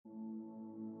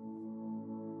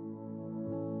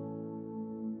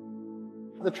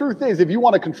The truth is, if you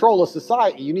want to control a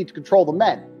society, you need to control the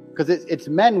men. Because it's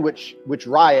men which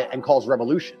riot and cause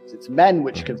revolutions. It's men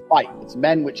which can fight. It's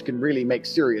men which can really make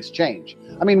serious change.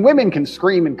 I mean, women can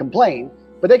scream and complain,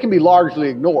 but they can be largely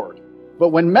ignored. But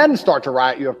when men start to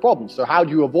riot, you have problems. So how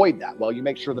do you avoid that? Well, you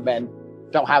make sure the men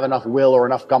don't have enough will or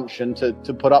enough gumption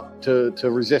to put up, to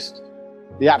resist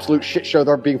the absolute shit show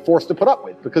they're being forced to put up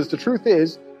with. Because the truth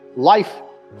is, life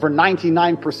for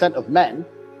 99% of men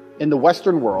in the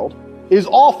Western world is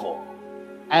awful.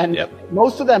 And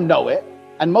most of them know it.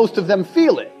 And most of them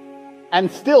feel it.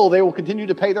 And still, they will continue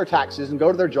to pay their taxes and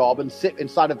go to their job and sit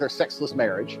inside of their sexless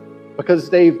marriage because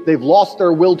they've lost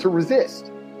their will to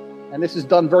resist. And this is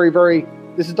done very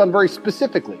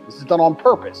specifically. This is done on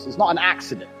purpose. It's not an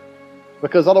accident.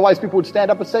 Because otherwise, people would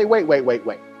stand up and say, wait.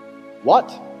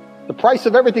 What? The price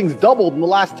of everything's doubled in the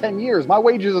last 10 years. My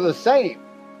wages are the same.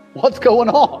 What's going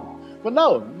on? But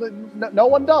no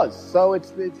one does. So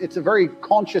it's a very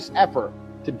conscious effort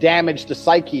to damage the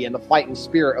psyche and the fighting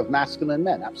spirit of masculine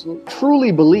men. Absolutely.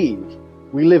 Truly believe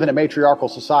we live in a matriarchal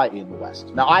society in the West.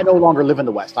 Now, I no longer live in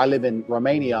the West. I live in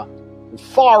Romania, the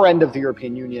far end of the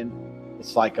European Union.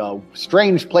 It's like a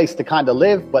strange place to kind of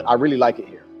live, but I really like it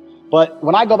here. But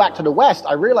when I go back to the West,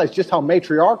 I realize just how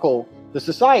matriarchal the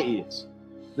society is.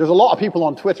 There's a lot of people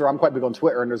on Twitter. I'm quite big on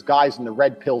Twitter, and there's guys in the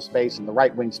red pill space and the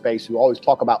right-wing space who always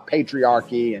talk about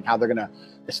patriarchy and how they're going to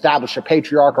establish a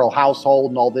patriarchal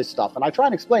household and all this stuff. And I try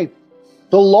and explain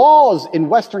the laws in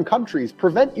Western countries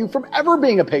prevent you from ever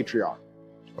being a patriarch.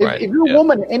 If your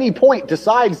woman at any point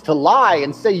decides to lie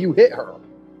and say you hit her,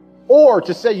 or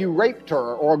to say you raped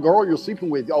her, or a girl you're sleeping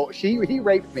with, he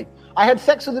raped me. I had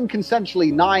sex with him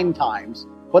consensually 9 times,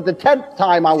 but the 10th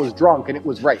time I was drunk and it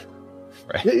was rape.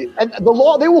 Right. And the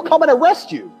law, they will come and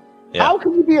arrest you. Yeah. How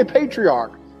can you be a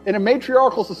patriarch in a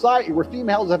matriarchal society where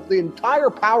females have the entire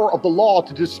power of the law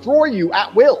to destroy you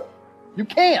at will? You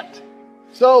can't.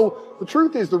 So the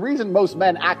truth is, the reason most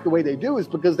men act the way they do is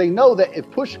because they know that if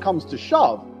push comes to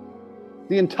shove,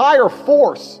 the entire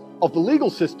force of the legal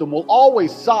system will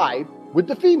always side with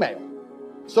the female.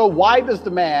 So why does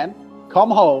the man come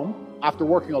home after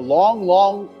working a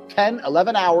long 10,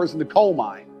 11 hours in the coal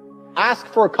mine, ask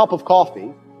for a cup of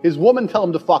coffee, his woman tell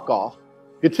him to fuck off,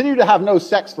 continue to have no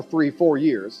sex for 3-4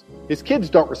 years, his kids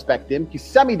don't respect him, he's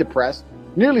semi-depressed,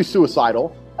 nearly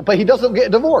suicidal, but he doesn't get a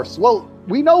divorce? Well,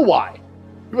 we know why.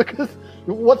 Because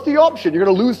what's the option? You're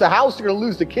going to lose the house, you're going to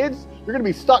lose the kids, you're going to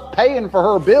be stuck paying for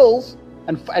her bills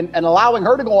and allowing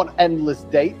her to go on endless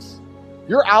dates.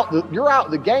 You're out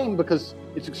the game because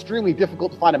it's extremely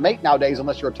difficult to find a mate nowadays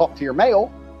unless you're a top-tier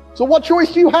male. So what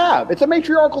choice do you have? It's a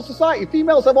matriarchal society.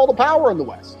 Females have all the power in the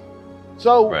West.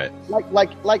 So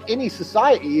like any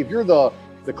society, if you're the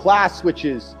class which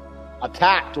is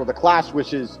attacked or the class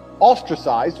which is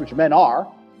ostracized, which men are,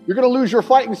 you're going to lose your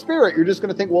fighting spirit. You're just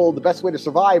going to think, well, the best way to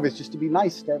survive is just to be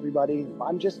nice to everybody.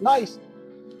 I'm just nice.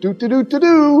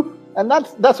 Do. And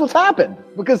that's what's happened.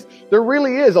 Because there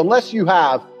really is, unless you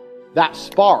have that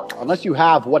spark, unless you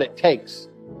have what it takes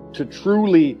to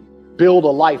truly build a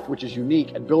life which is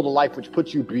unique and build a life which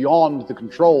puts you beyond the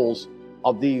controls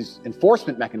of these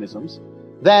enforcement mechanisms,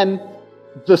 then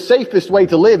the safest way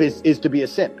to live is to be a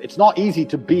simp. It's not easy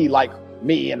to be like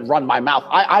me and run my mouth.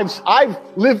 I've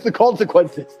lived the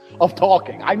consequences of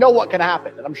talking. I know what can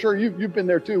happen. And I'm sure you've been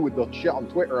there too with the shit on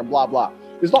Twitter and blah, blah.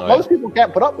 Most people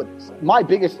can't put up with this. My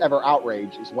biggest ever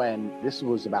outrage is when, this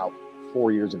was about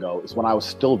 4 years ago, is when I was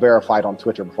still verified on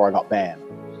Twitter before I got banned.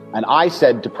 And I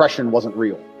said depression wasn't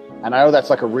real. And I know that's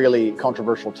like a really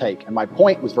controversial take. And my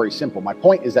point was very simple. My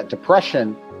point is that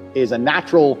depression is a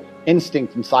natural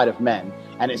instinct inside of men.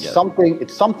 And it's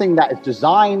something that is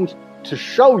designed to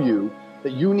show you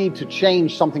that you need to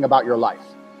change something about your life.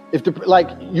 If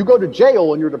you go to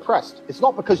jail and you're depressed, it's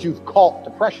not because you've caught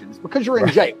depression. It's because you're in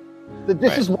jail.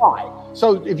 This is why.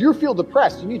 So if you feel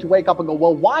depressed, you need to wake up and go,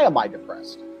 well, why am I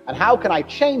depressed? And how can I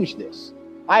change this?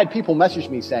 I had people message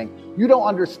me saying, you don't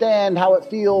understand how it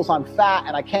feels. I'm fat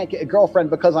and I can't get a girlfriend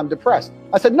because I'm depressed.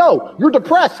 I said, no, you're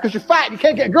depressed because you're fat and you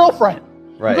can't get a girlfriend.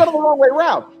 Right. You got it the wrong way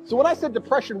around. So when I said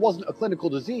depression wasn't a clinical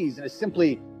disease and it's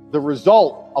simply the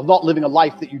result of not living a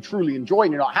life that you truly enjoy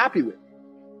and you're not happy with,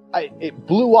 it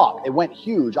blew up. It went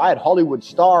huge. I had Hollywood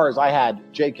stars. I had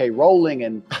J.K. Rowling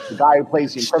and the guy who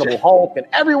plays the Incredible Hulk, and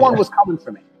everyone was coming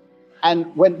for me.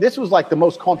 And when this was like the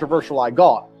most controversial I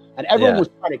got, and everyone was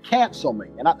trying to cancel me.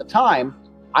 And at the time,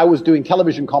 I was doing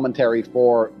television commentary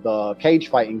for the cage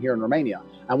fighting here in Romania.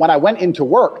 And when I went into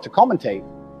work to commentate,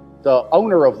 the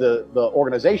owner of the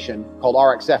organization called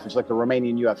RXF, which is like the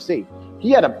Romanian UFC,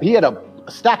 he had a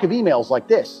stack of emails like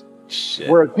this Shit.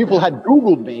 Where people had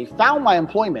Googled me, found my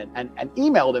employment, and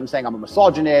emailed him saying I'm a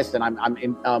misogynist and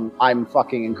I'm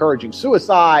fucking encouraging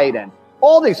suicide and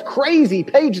all these crazy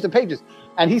pages and pages.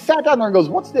 And he sat down there and goes,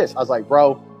 "What's this?" I was like,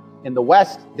 "Bro, in the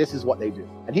West, this is what they do."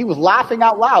 And he was laughing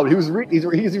out loud. He's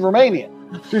Romanian.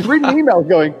 So he's reading the emails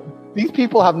going, "These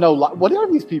people have no life. What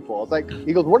are these people?" I was like,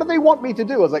 he goes, "What do they want me to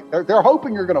do?" I was like, they're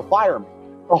hoping you're going to fire me.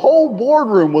 The whole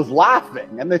boardroom was laughing,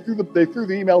 and they threw the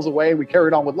emails away, and we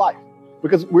carried on with life.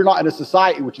 Because we're not in a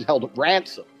society which is held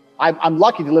ransom. I'm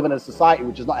lucky to live in a society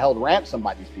which is not held ransom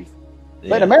by these people. Yeah.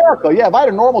 But in America, if I had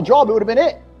a normal job, it would have been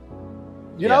it.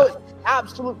 You know, it's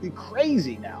absolutely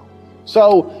crazy now.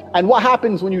 So, and what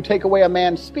happens when you take away a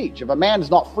man's speech? If a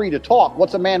man's not free to talk,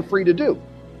 what's a man free to do?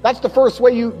 That's the first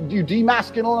way you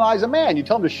demasculinize a man. You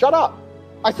tell him to shut up.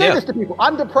 I say this to people.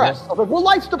 I'm depressed. I was like, well,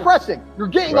 life's depressing. You're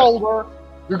getting older.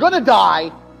 You're going to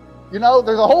die. You know,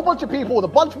 there's a whole bunch of people with a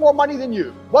bunch more money than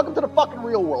you. Welcome to the fucking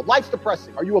real world. Life's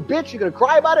depressing. Are you a bitch? You're going to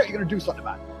cry about it? Or you're going to do something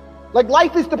about it? Like,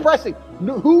 life is depressing.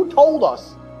 Who told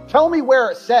us? Tell me where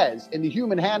it says in the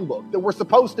human handbook that we're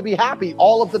supposed to be happy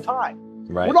all of the time.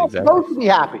 Right, we're not supposed to be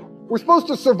happy. We're supposed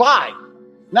to survive.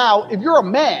 Now, if you're a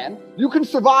man, you can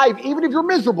survive even if you're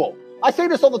miserable. I say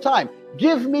this all the time.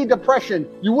 Give me depression.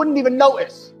 You wouldn't even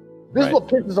notice. This is what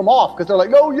pisses them off because they're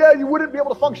like, "Oh yeah, you wouldn't be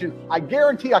able to function." I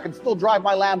guarantee I can still drive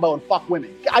my Lambo and fuck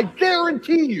women. I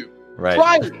guarantee you. Right.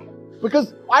 Try me.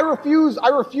 Because I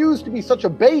refuse to be such a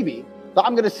baby that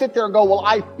I'm going to sit there and go, "Well,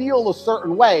 I feel a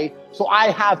certain way, so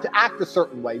I have to act a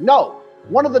certain way." No.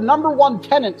 One of the number one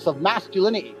tenets of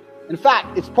masculinity, in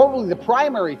fact, it's probably the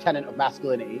primary tenet of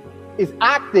masculinity, is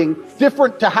acting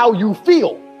different to how you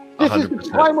feel. This 100%. Is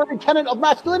the primary tenet of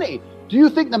masculinity. Do you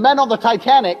think the men on the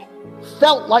Titanic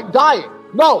felt like dying?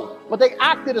 No, but they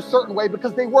acted a certain way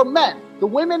because they were men. The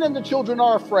women and the children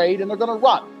are afraid and they're going to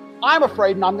run. I'm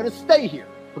afraid and I'm going to stay here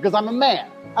because I'm a man.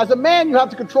 As a man, you have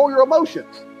to control your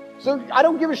emotions. So I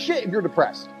don't give a shit if you're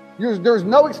depressed. There's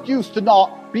no excuse to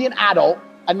not be an adult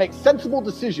and make sensible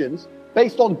decisions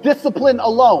based on discipline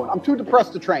alone. I'm too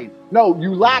depressed to train. No,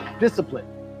 you lack discipline.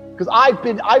 Because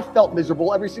I've felt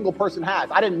miserable. Every single person has.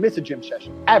 I didn't miss a gym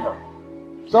session ever.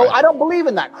 So I don't believe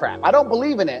in that crap. I don't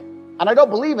believe in it. And I don't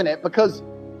believe in it because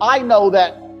I know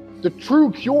that the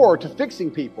true cure to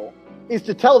fixing people is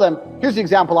to tell them, here's the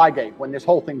example I gave when this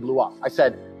whole thing blew up. I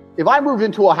said, if I moved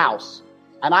into a house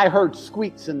and I heard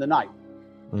squeaks in the night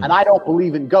and I don't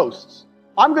believe in ghosts,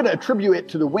 I'm going to attribute it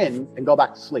to the wind and go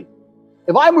back to sleep.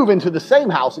 If I move into the same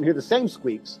house and hear the same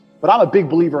squeaks, but I'm a big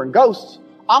believer in ghosts,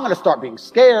 I'm going to start being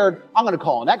scared. I'm going to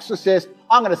call an exorcist.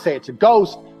 I'm going to say it's a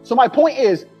ghost. So my point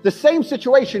is, the same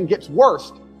situation gets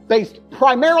worse based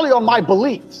primarily on my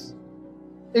beliefs.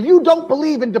 If you don't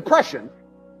believe in depression,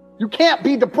 you can't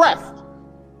be depressed.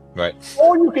 Right.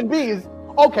 All you can be is,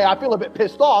 okay, I feel a bit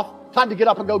pissed off. Time to get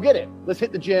up and go get it. Let's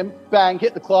hit the gym, bang,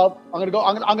 hit the club. I'm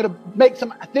going to make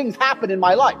some things happen in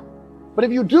my life. But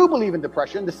if you do believe in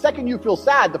depression, the second you feel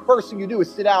sad, the first thing you do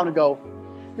is sit down and go,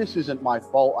 this isn't my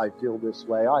fault I feel this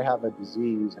way. I have a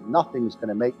disease and nothing's going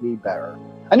to make me better.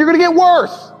 And you're going to get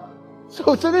worse.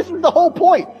 So this is the whole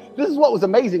point. This is what was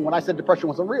amazing when I said depression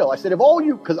wasn't real. I said,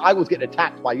 because I was getting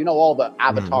attacked by, all the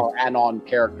Avatar Anon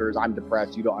characters. I'm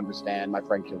depressed. You don't understand. My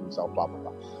friend killed himself, blah, blah,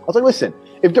 blah. I was like, listen,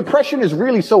 if depression is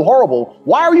really so horrible,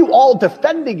 why are you all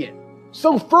defending it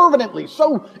so fervently?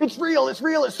 So it's real.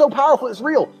 It's so powerful. It's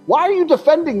real. Why are you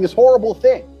defending this horrible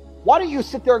thing? Why don't you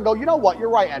sit there and go, you know what? You're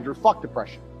right, Andrew. Fuck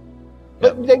depression.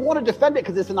 But they want to defend it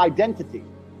because it's an identity.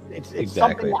 It's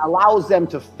something that allows them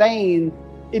to feign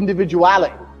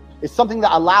individuality. It's something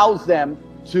that allows them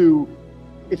to,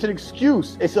 it's an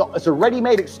excuse. It's a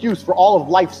ready-made excuse for all of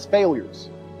life's failures.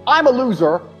 I'm a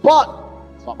loser, but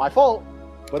it's not my fault.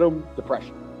 But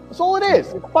depression. That's all it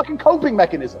is. It's a fucking coping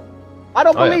mechanism. I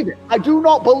don't believe it. I do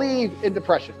not believe in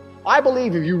depression. I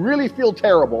believe if you really feel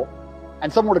terrible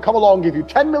and someone were to come along and give you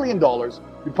 $10 million,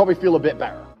 you'd probably feel a bit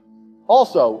better.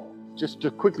 Also, just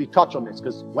to quickly touch on this,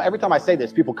 because every time I say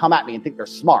this, people come at me and think they're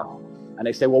smart. And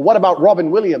they say, well, what about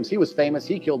Robin Williams? He was famous.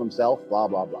 He killed himself, blah,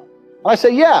 blah, blah. And I say,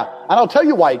 yeah, and I'll tell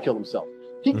you why he killed himself.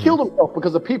 He killed himself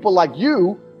because of people like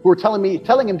you who are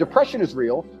telling him depression is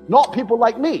real, not people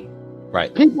like me.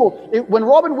 Right. When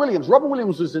Robin Williams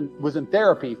was in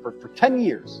therapy for 10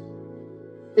 years.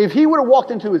 If he would have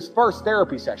walked into his first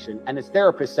therapy session and his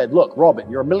therapist said, look, Robin,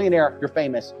 you're a millionaire, you're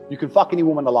famous, you can fuck any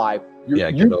woman alive.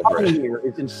 You coming here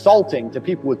is insulting to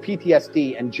people with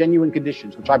PTSD and genuine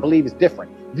conditions, which I believe is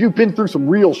different. If you've been through some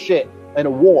real shit in a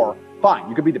war, fine,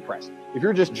 you could be depressed. If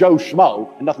you're just Joe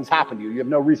Schmo and nothing's happened to you, you have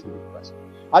no reason to be depressed.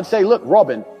 I'd say, look,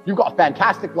 Robin, you've got a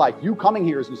fantastic life. You coming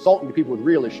here is insulting to people with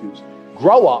real issues.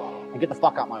 Grow up and get the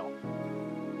fuck out my office.